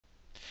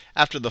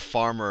after the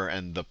farmer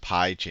and the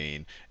pie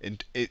chain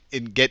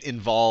get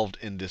involved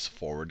in this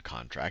forward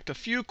contract, a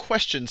few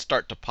questions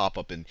start to pop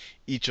up in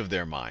each of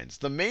their minds.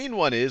 The main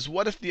one is,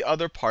 what if the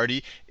other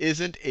party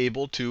isn't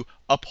able to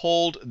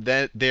uphold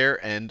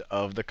their end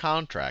of the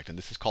contract? And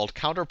this is called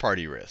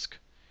counterparty risk.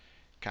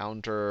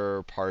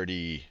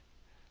 Counterparty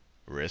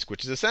risk,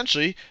 which is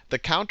essentially the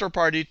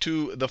counterparty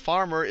to the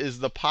farmer is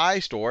the pie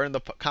store, and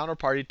the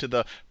counterparty to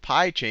the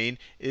pie chain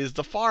is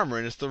the farmer.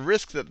 And it's the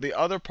risk that the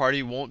other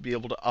party won't be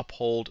able to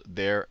uphold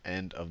their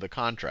end of the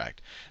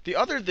contract. The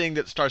other thing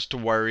that starts to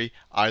worry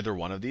either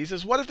one of these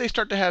is, what if they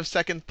start to have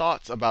second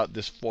thoughts about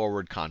this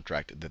forward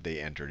contract that they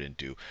entered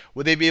into?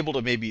 Would they be able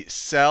to maybe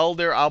sell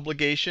their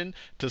obligation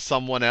to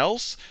someone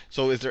else?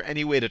 So is there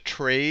any way to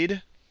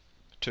trade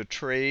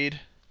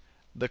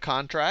the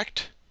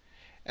contract?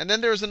 And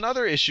then there's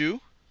another issue,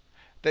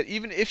 that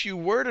even if you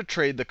were to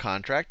trade the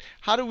contract,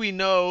 how do we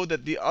know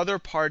that the other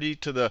party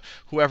to the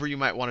whoever you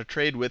might want to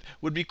trade with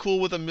would be cool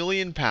with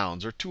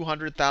 £1,000,000 or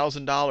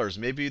 $200,000?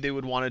 Maybe they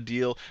would want to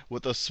deal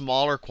with a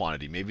smaller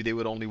quantity. Maybe they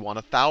would only want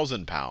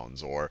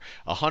 £1,000 or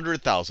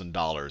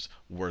 $100,000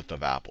 worth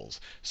of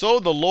apples. So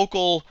the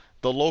local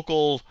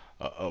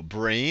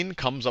brain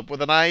comes up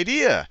with an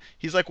idea.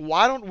 He's like,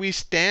 why don't we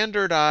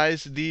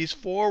standardize these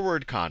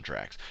forward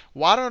contracts?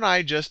 Why don't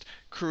I just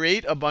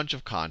create a bunch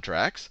of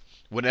contracts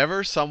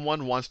whenever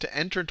someone wants to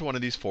enter into one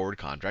of these forward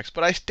contracts,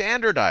 but I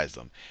standardize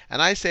them.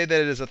 And I say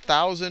that it is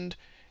 1,000,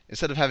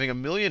 instead of having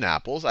 1,000,000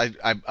 apples,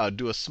 I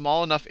do a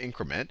small enough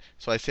increment.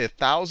 So I say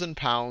 1,000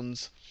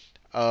 pounds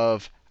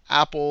of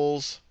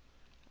apples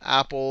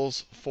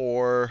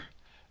for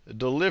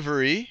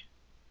delivery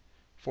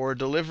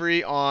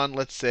on,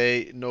 let's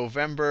say,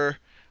 November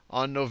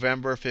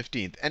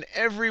 15th. And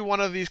every one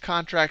of these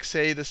contracts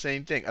say the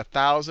same thing: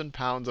 1,000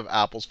 pounds of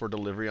apples for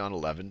delivery on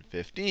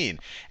 11/15.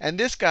 And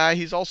this guy,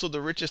 he's also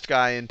the richest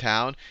guy in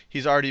town.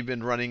 He's already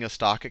been running a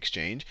stock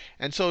exchange.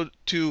 And so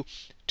to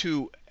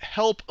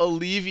help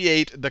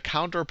alleviate the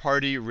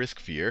counterparty risk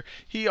fear,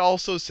 he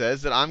also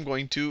says that I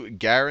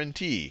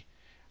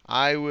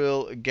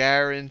will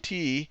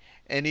guarantee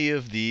any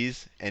of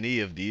these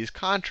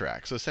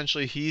contracts. So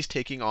essentially, he's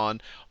taking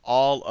on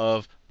all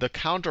of the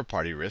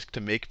counterparty risk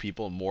to make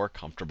people more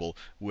comfortable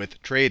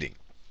with trading.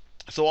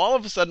 So all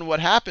of a sudden, what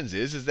happens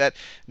is that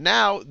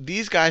now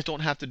these guys don't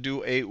have to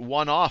do a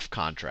one-off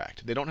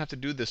contract. They don't have to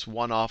do this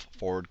one-off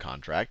forward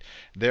contract.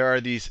 There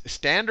are these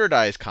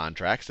standardized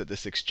contracts that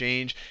this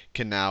exchange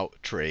can now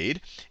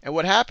trade. And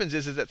what happens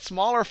is that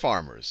smaller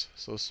farmers,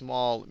 so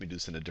small, let me do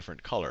this in a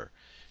different color.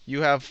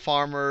 You have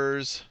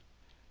farmer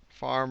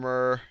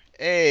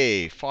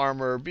A,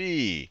 farmer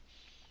B.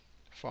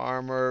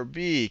 Farmer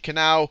B can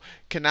now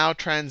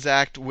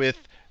transact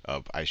with,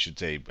 I should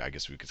say, I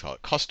guess we could call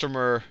it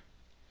customer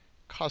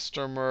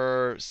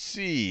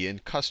C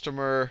and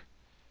customer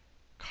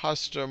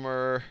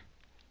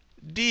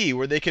D,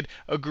 where they could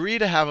agree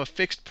to have a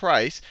fixed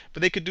price,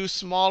 but they could do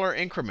smaller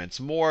increments,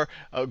 more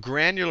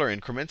granular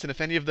increments. And if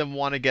any of them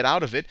want to get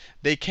out of it,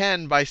 they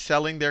can by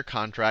selling their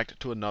contract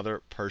to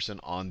another person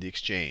on the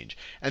exchange.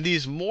 And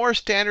these more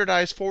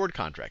standardized forward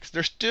contracts,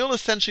 they're still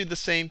essentially the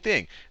same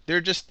thing. They're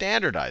just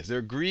standardized. They're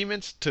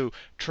agreements to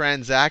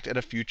transact at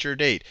a future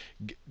date,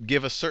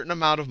 give a certain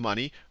amount of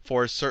money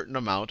for a certain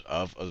amount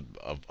of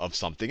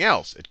something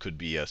else. It could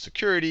be a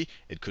security.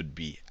 It could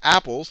be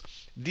apples.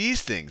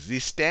 These things,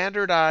 these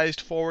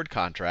standardized forward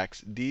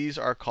contracts, these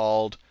are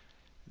called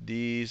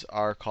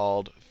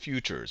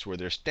futures, where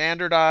they're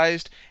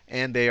standardized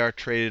and they are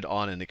traded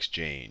on an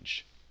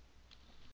exchange.